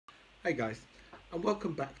Hey guys, and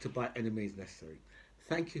welcome back to By Any Means Necessary.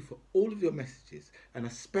 Thank you for all of your messages, and a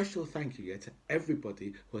special thank you to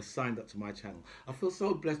everybody who has signed up to my channel. I feel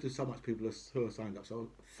so blessed with so much people who have signed up, so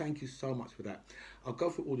thank you so much for that. I'll go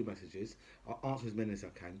through all the messages, I'll answer as many as I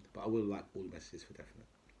can, but I will like all the messages for definite.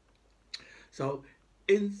 So,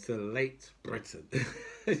 insulate Britain.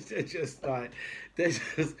 They're just like they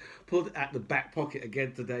just pulled it out the back pocket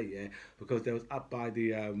again today, yeah, because they was up by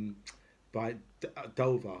the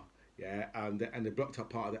Dover, yeah, and they blocked up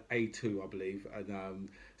part of the A2, I believe, and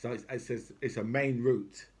so it says it's a main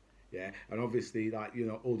route, yeah, and obviously like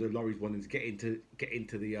all the lorries wanting to get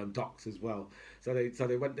into the docks as well, so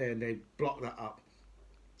they went there and they blocked that up,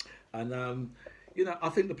 and I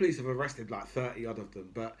think the police have arrested like 30 odd of them,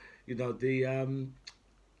 but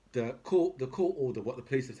the court order what the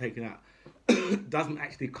police have taken out doesn't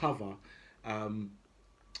actually cover um,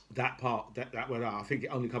 that part that went out. I think it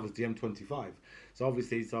only covers the M25. So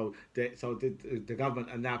obviously, the government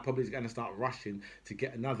are now probably going to start rushing to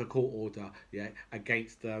get another court order, yeah,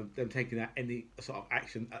 against them taking out any sort of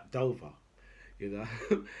action at Dover. You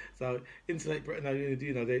know, so Insulate Britain,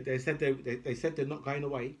 they said they said they're not going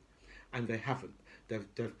away, and they haven't. They've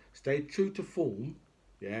stayed true to form,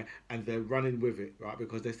 yeah, and they're running with it, right?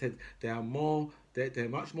 Because they said they're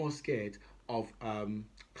much more scared of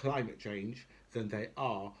climate change than they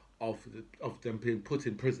are of them being put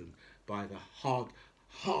in prison by the hard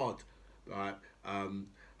uh,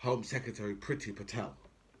 Home Secretary Priti Patel.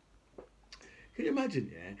 Can you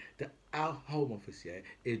imagine, yeah, that our Home Office, yeah,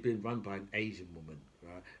 is being run by an Asian woman,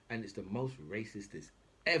 right? And it's the most racist it's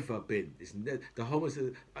ever been. The Home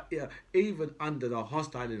Office, yeah, even under the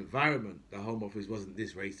hostile environment, the Home Office wasn't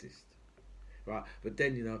this racist, right? But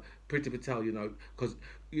then Priti Patel, because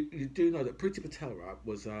you do know that Priti Patel, right,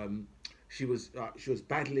 was she was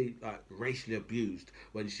badly racially abused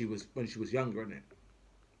when she was younger, innit?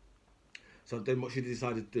 So then what she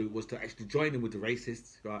decided to do was to actually join in with the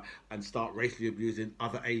racists, right, and start racially abusing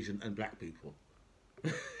other Asian and black people.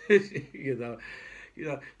 you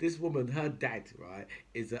know, this woman, her dad, right,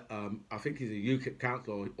 is I think he's a UKIP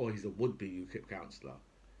councillor or he's a would-be UKIP councillor,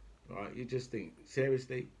 right? You just think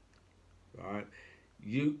seriously, right?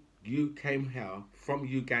 You came here from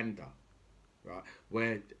Uganda, right,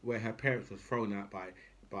 where her parents was thrown out by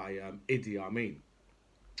Idi Amin,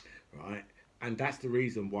 right? And that's the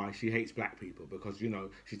reason why she hates black people because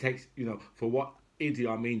she takes for what Idi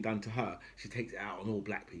Amin done to her, she takes it out on all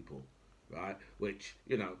black people, right? Which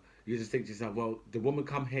you just think to yourself, well, the woman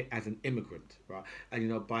come here as an immigrant, right?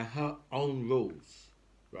 And by her own rules,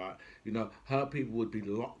 right? Her people would be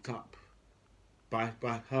locked up by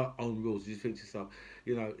her own rules. You just think to yourself,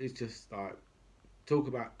 it's just like talk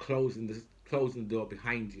about closing the door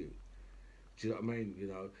behind you. Do you know what I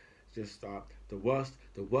mean? Just the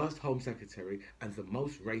worst Home Secretary and the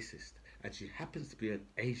most racist, and she happens to be an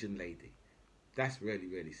Asian lady. That's really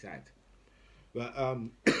really sad. But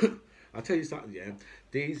I'll tell you something. Yeah,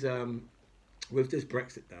 these with this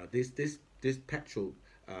Brexit now, this petrol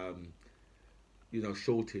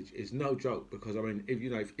shortage is no joke because I mean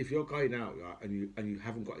if you're going out, right, and you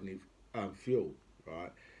haven't got any fuel,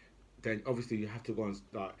 right, then obviously you have to go and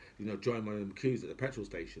start, join one of them queues at the petrol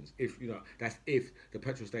stations. If that's if the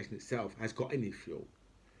petrol station itself has got any fuel,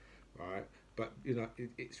 right? But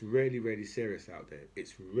it's really, really serious out there.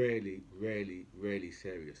 It's really, really, really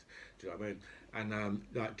serious. Do you know what I mean? And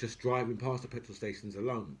like just driving past the petrol stations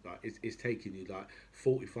alone, like it's taking you like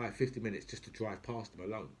 45, 50 minutes just to drive past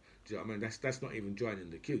them alone. Do you know what I mean? That's not even joining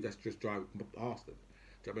the queue. That's just driving past them.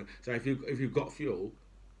 Do you know what I mean? So if you've got fuel,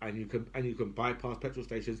 and you can bypass petrol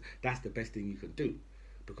stations, that's the best thing you can do,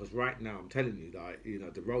 because right now I'm telling you that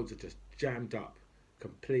the roads are just jammed up,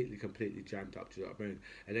 completely jammed up. Do you know what I mean?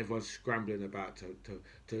 And everyone's scrambling about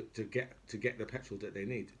to get the petrol that they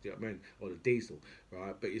need. Do you know what I mean? Or the diesel,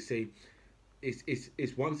 right? But you see,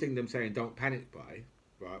 it's one thing them saying don't panic buy,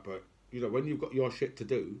 right? But when you've got your shit to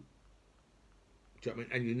do. Do you know what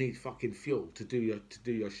I mean? And you need fucking fuel to do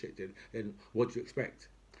your shit. Then what do you expect?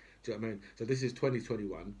 Do you know what I mean? So this is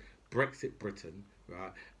 2021, Brexit Britain,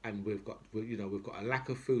 right? And we've got a lack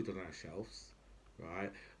of food on our shelves,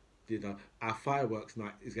 right? Our fireworks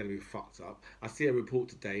night is going to be fucked up. I see a report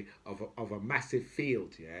today of a massive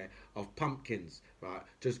field, yeah, of pumpkins, right,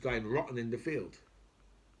 just going rotten in the field,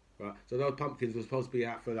 right? So those pumpkins were supposed to be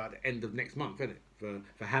out for like the end of next month, isn't it?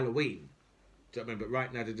 For Halloween. Do you know what I mean? But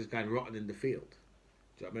right now they're just going rotten in the field.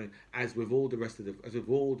 Do you know what I mean? As with all the rest of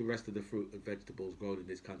the fruit and vegetables grown in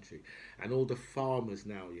this country, and all the farmers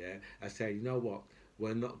now, yeah, are saying, you know what,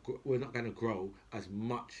 we're not going to grow as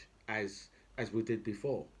much as we did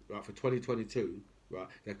before, right? For 2022, right?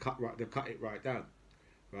 They cut it right down,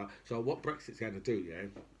 right? So what Brexit's going to do, yeah?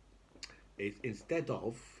 is instead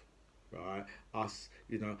of right us,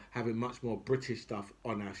 having much more British stuff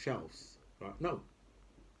on our shelves, right? No,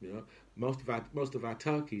 you know, most of our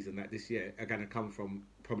turkeys and that this year are going to come from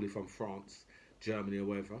probably from France, Germany, or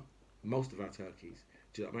wherever. Most of our turkeys.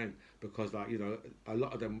 Do you know what I mean? Because a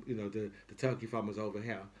lot of them, the turkey farmers over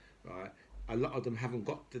here, right? A lot of them haven't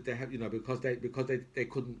got they have because they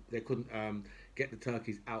couldn't get the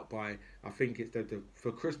turkeys out by, I think it's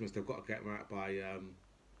for Christmas they've got to get them out by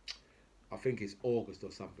I think it's August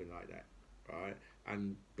or something like that, right?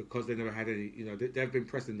 And because they never had any, they've been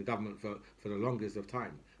pressing the government for the longest of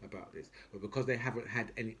time about this, but because they haven't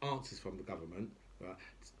had any answers from the government, right,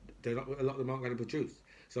 a lot of them aren't going to produce.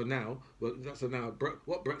 So now,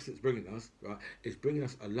 what Brexit's bringing us, right, is bringing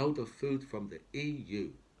us a load of food from the EU.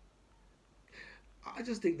 I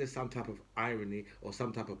just think there's some type of irony or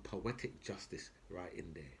some type of poetic justice right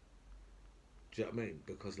in there. Do you know what I mean?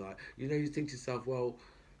 Because you think to yourself, well,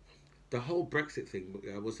 the whole Brexit thing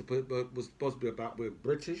was supposed to be about we're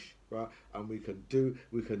British, right, and we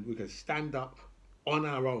can stand up on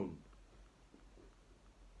our own.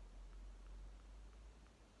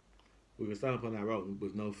 We can stand up on our own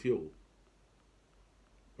with no fuel,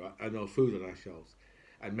 right, and no food on our shelves,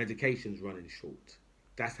 and medications running short.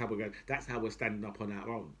 That's how we're going. That's how we're standing up on our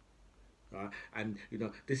own, right? And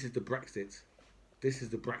this is the Brexit. This is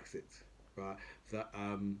the Brexit, right?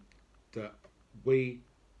 That we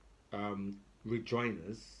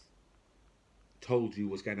rejoiners told you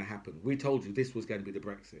was going to happen. We told you this was going to be the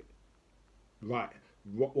Brexit, right?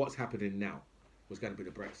 What's happening now was going to be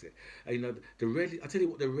the Brexit. And I tell you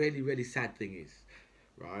what, the really really sad thing is,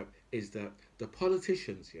 right, is that the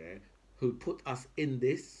politicians, yeah, who put us in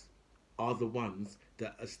this, are the ones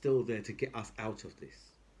that are still there to get us out of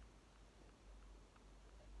this.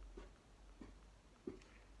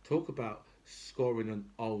 Talk about scoring an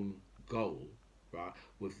own goal, right,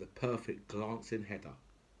 with the perfect glancing header,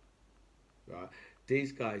 right?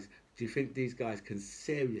 These guys, do you think these guys can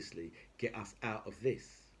seriously get us out of this?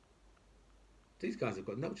 These guys have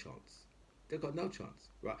got no chance. They've got no chance,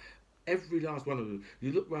 right? Every last one of them.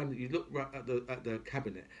 You look right at the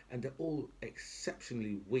cabinet, and they're all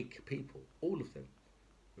exceptionally weak people. All of them,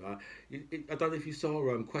 right? I don't know if you saw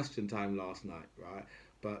Question Time last night, right?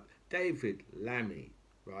 But David Lammy,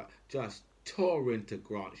 right, just tore into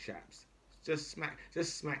Grant Shapps, just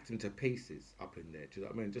smacked him to pieces up in there. Do you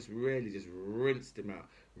know what I mean? Just really just rinsed him out,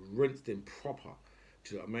 rinsed him proper.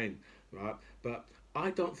 Do you know what I mean? Right? But I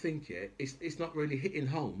don't think it's not really hitting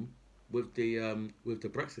home with the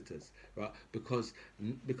Brexiters, right? Because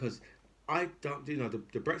I don't,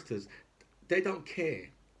 the Brexiters, they don't care,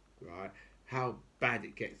 right, how bad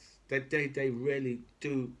it gets. They really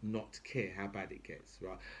do not care how bad it gets,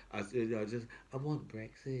 right? As just I want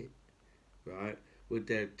Brexit, right, with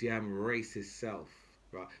their damn racist self,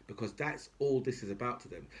 right? Because that's all this is about to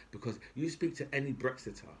them. Because you speak to any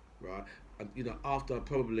Brexiter, right, and after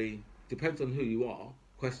probably depends on who you are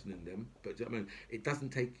questioning them, but I mean, it doesn't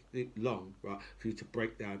take long, right, for you to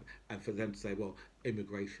break down and for them to say, well,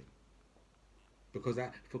 immigration, because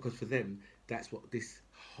for them that's what this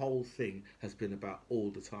whole thing has been about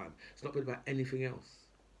all the time. It's not been about anything else.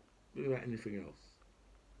 It's been about anything else.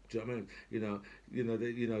 Do you know what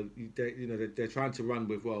I mean? They're trying to run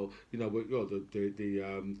with, well, you're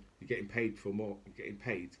getting paid for more, you're getting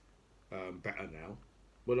paid better now.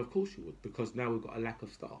 Well, of course you would, because now we've got a lack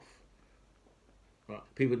of staff. Right?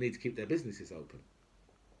 People need to keep their businesses open,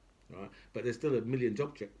 right? But there's still a million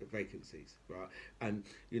job vacancies, right? And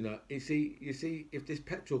you see, if this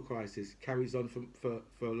petrol crisis carries on for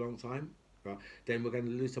a long time, right, then we're going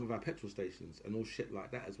to lose some of our petrol stations and all shit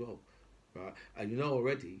like that as well, right? And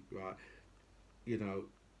already, right?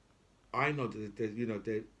 I know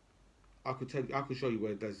that I could show you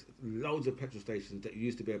where there's loads of petrol stations that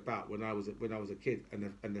used to be about when I was a kid,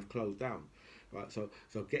 and they've closed down. Right, so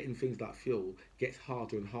getting things like fuel gets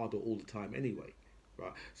harder and harder all the time anyway,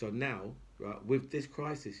 right? So now, right, with this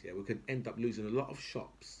crisis here, we can end up losing a lot of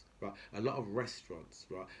shops, right, a lot of restaurants,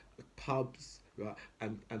 right, pubs, right,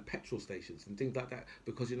 and petrol stations and things like that,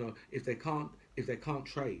 because if they can't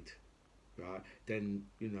trade, right, then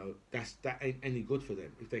that ain't any good for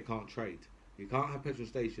them if they can't trade. You can't have petrol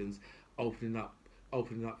stations opening up for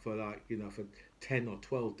for 10 or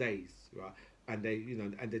 12 days, right? And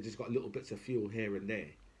they just got little bits of fuel here and there.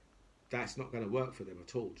 That's not going to work for them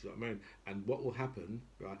at all. Do you know what I mean? And what will happen,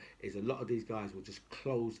 right, is a lot of these guys will just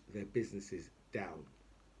close their businesses down,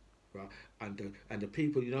 right? And the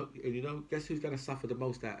people, guess who's going to suffer the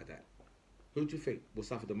most out of that? Who do you think will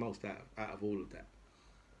suffer the most out of all of that?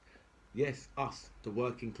 Yes, us, the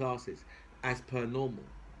working classes, as per normal.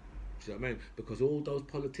 Do you know what I mean? Because all those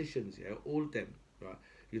politicians, all of them, right,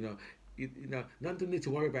 You know, none of them need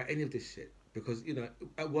to worry about any of this shit because you know,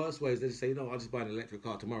 at worst ways they just say, you know, I'll just buy an electric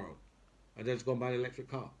car tomorrow, and they're just gonna buy an electric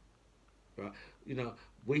car, right? You know,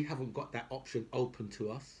 we haven't got that option open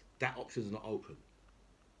to us. That option's not open,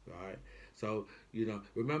 right? So you know,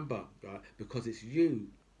 remember, right? Because it's you,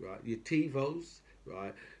 right? You TiVos,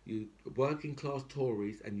 right? You working class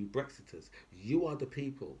Tories and you Brexiters. You are the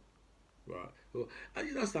people. Right. Well, and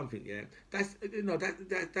you know something, yeah. That's you know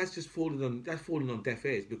that's just falling on deaf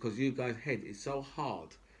ears because you guys' head is so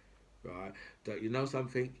hard, right? That you know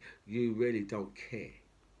something, you really don't care,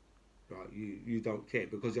 right? You don't care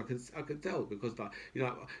because I can tell because like you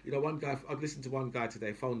know one guy I've listened to one guy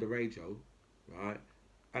today phone the radio, right,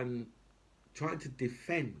 and trying to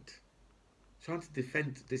defend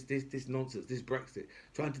this nonsense, this Brexit,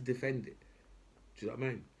 trying to defend it. Do you know what I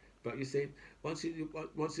mean? But you see, once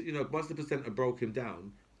the presenter broke him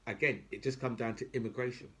down, again, it just comes down to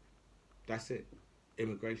immigration. That's it,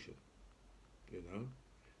 immigration. You know,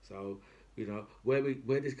 so you know where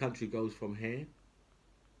this country goes from here.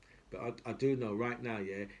 But I do know right now,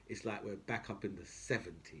 yeah, it's like we're back up in the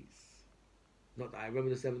 70s. Not that I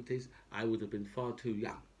remember the 70s. I would have been far too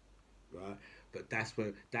young, right? But that's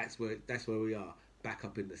where we are. Back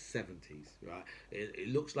up in the 70s, right? It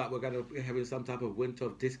looks like we're going to be having some type of winter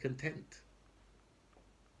of discontent.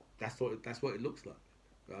 That's what it looks like,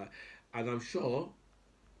 right? And I'm sure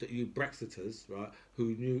that you Brexiters, right,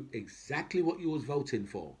 who knew exactly what you was voting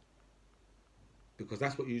for, because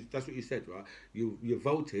that's what you said, right? You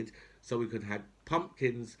voted so we could have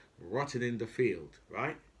pumpkins rotting in the field,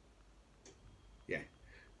 right? Yeah,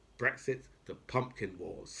 Brexit, the pumpkin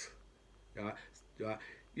wars, right? Right?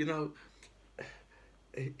 You know,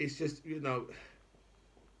 it's just you know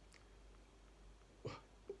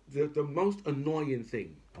the most annoying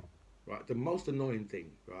thing, right? The most annoying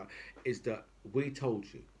thing, right, is that we told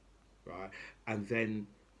you, right, and then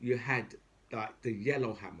you had like the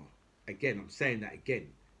yellow hammer. Again, I'm saying that again.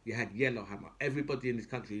 You had yellow hammer. Everybody in this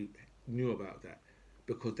country knew about that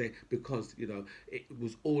because you know it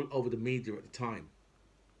was all over the media at the time,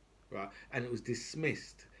 right, and it was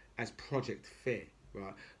dismissed as Project Fair,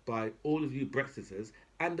 right, by all of you Brexiters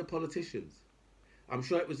and the politicians. I'm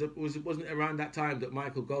sure it wasn't around that time that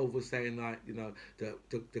Michael Gove was saying like you know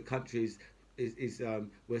the countries is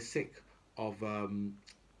we're sick of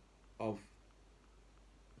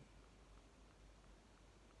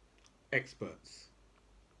experts.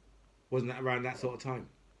 Wasn't that around that sort of time?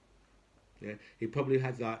 Yeah, he probably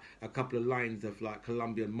had like a couple of lines of like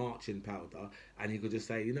Colombian marching powder, and he could just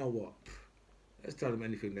say, you know what, let's tell them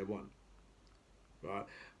anything they want, right?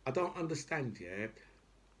 I don't understand, yeah,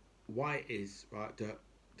 why it is right that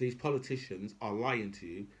these politicians are lying to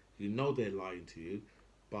you. You know they're lying to you,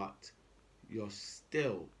 but you're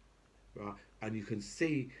still right, and you can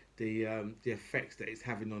see the effects that it's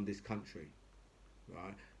having on this country,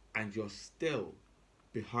 right? And you're still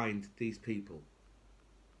behind these people.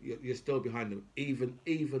 You're still behind them,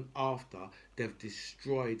 even after they've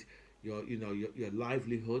destroyed your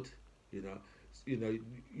livelihood. You know, you know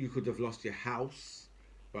you could have lost your house,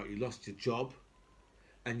 right? You lost your job,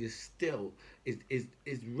 and you're still is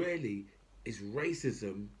really is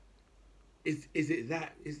racism. Is it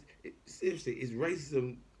that seriously is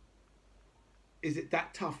racism? Is it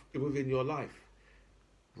that tough within your life?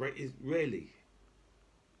 Right? Is really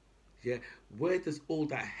yeah. Where does all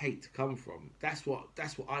that hate come from? That's what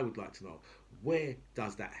I would like to know. Where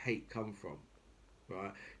does that hate come from?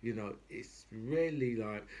 Right? You know, it's really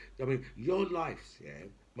like I mean, your lives yeah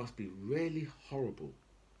must be really horrible.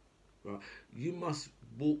 Right? You must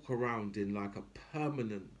walk around in like a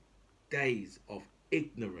permanent daze of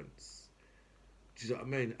ignorance. Do you know what I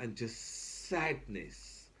mean? And just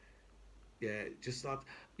sadness. Yeah, just like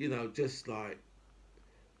just like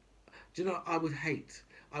do you know? I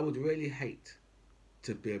would really hate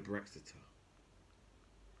to be a Brexiter.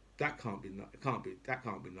 That can't be. That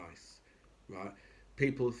can't be nice, right?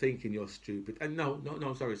 People thinking you're stupid, and no.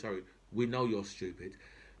 Sorry. We know you're stupid.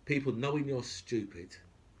 People knowing you're stupid.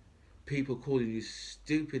 People calling you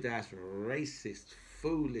stupid ass, racist,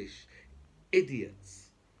 foolish, idiots,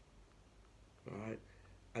 right?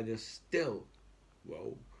 And you're still,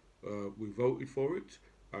 well, we voted for it,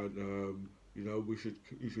 and you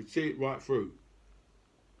should see it right through.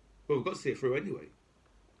 Well, we've got to see it through anyway.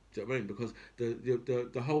 Do you know what I mean? Because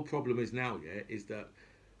the whole problem is now, yeah, is that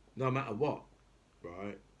no matter what,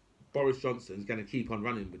 right, Boris Johnson's going to keep on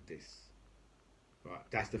running with this. Right,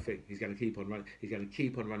 that's the thing. He's going to keep on running. He's going to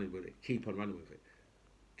keep on running with it. Keep on running with it.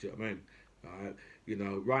 Do you know what I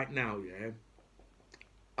mean? Right, right now, yeah.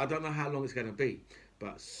 I don't know how long it's going to be,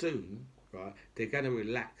 but soon, right, they're going to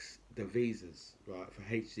relax the visas, right, for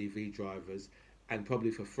HGV drivers and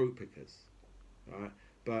probably for fruit pickers, right?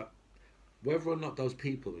 But whether or not those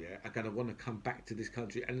people, yeah, are going to want to come back to this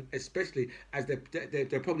country, and especially as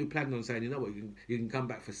they're probably planning on saying, you know what, you can come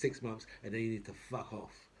back for 6 months and then you need to fuck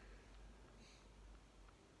off.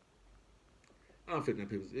 I don't think that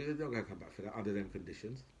people they're not going to come back for that under them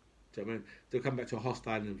conditions. Do you know what I mean? They'll come back to a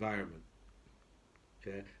hostile environment,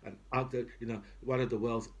 yeah, and other, one of the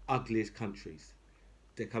world's ugliest countries.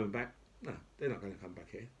 They're coming back. No, they're not going to come back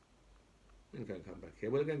here. They're not going to come back here.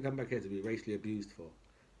 What are they going to come back here to be racially abused for?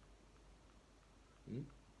 Hmm?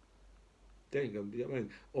 They ain't going to be. I mean,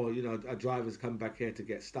 or a driver's come back here to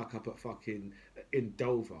get stuck up at fucking in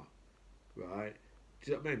Dover, right?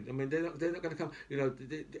 Do you know what I mean? I mean, they're not going to come.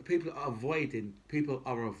 People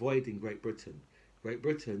are avoiding Great Britain. Great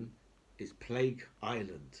Britain is Plague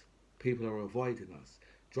Island. People are avoiding us.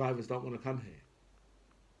 Drivers don't want to come here.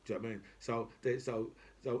 Do you know what I mean?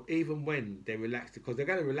 So even when they relax, because they're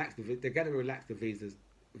going to relax the visas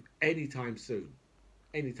anytime soon.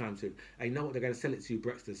 Anytime soon. And you know what? They're going to sell it to you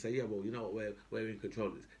Brexiters. Say, yeah, well, you know what? We're in control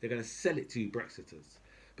of this. They're going to sell it to you Brexiters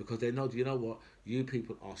because they know. You know what? You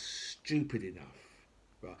people are stupid enough,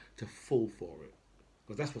 right, to fall for it.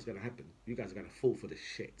 Because that's what's going to happen. You guys are going to fall for the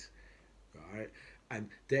shit, right? And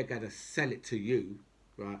they're going to sell it to you,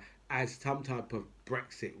 right, as some type of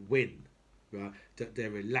Brexit win, right? That they're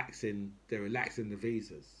relaxing the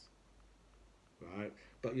visas, right?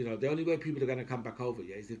 But the only way people are going to come back over,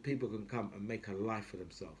 yeah, is if people can come and make a life for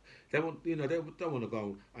themselves. They want, they don't want to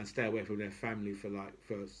go and stay away from their family for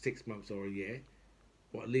 6 months or a year,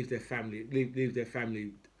 or leave their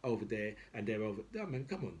family over there and they're over. No, man,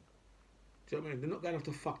 come on. Do you know what I mean? They're not going off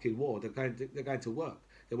to fucking war. They're going to work.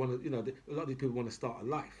 They want to, a lot of these people want to start a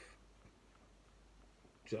life.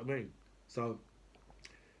 Do you know what I mean? So,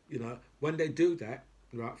 when they do that,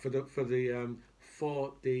 right, for the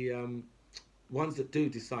ones that do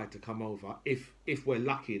decide to come over, if we're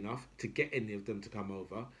lucky enough to get any of them to come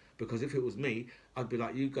over, because if it was me, I'd be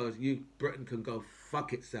like, you guys, Britain can go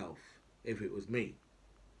fuck itself if it was me.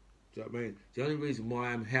 Do you know what I mean? The only reason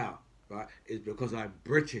why I'm here, right, is because I'm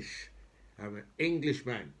British. I'm an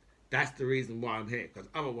Englishman. That's the reason why I'm here. Because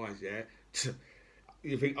otherwise, yeah,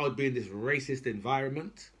 you think I'd be in this racist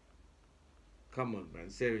environment? Come on, man.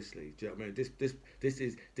 Seriously. Do you know what I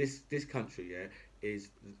mean? This country, yeah, is,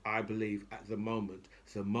 I believe, at the moment,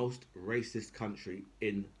 the most racist country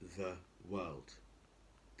in the world.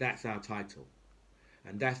 That's our title.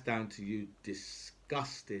 And that's down to you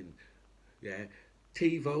disgusting, yeah,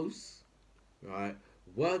 TiVos, right,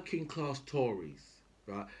 working class Tories,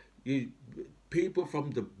 right, you people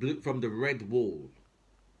from the red wall,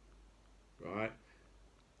 right.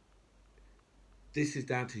 This is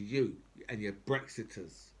down to you and your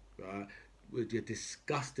Brexiters, right, with your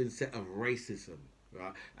disgusting set of racism,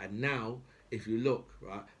 right. And now, if you look,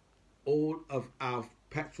 right, all of our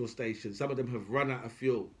petrol stations, some of them have run out of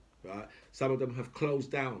fuel, right. Some of them have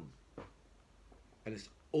closed down, and it's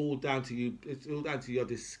all down to you. It's all down to your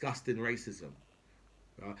disgusting racism.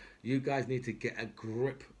 Right? You guys need to get a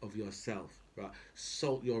grip of yourself. Right?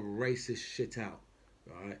 Sort your racist shit out.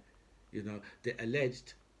 Right? The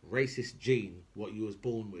alleged racist gene, what you was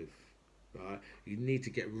born with. Right? You need to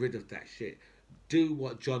get rid of that shit. Do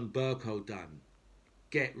what John Burko done.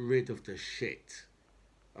 Get rid of the shit.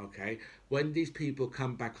 Okay? When these people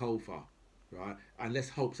come back over, right? And let's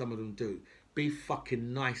hope some of them do. Be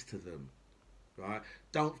fucking nice to them. Right?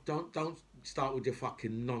 Don't start with your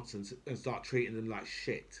fucking nonsense and start treating them like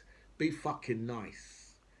shit. Be fucking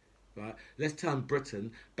nice. Right? Let's turn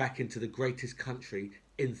Britain back into the greatest country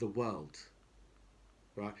in the world.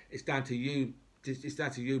 Right? It's down to you. It's down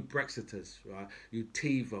to you Brexiters, right? You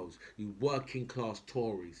TiVos, you working class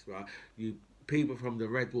Tories, right? You people from the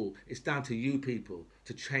red wall. It's down to you people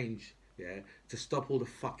to change, yeah? To stop all the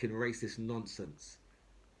fucking racist nonsense.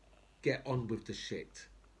 Get on with the shit,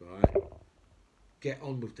 right? Get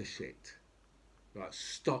on with the shit. Right?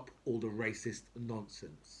 Stop all the racist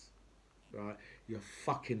nonsense. Right? You're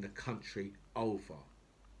fucking the country over.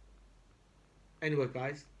 Anyway,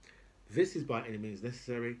 guys, this is By Any Means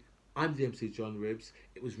Necessary. I'm the MC John Ribs.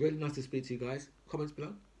 It was really nice to speak to you guys. Comments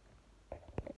below.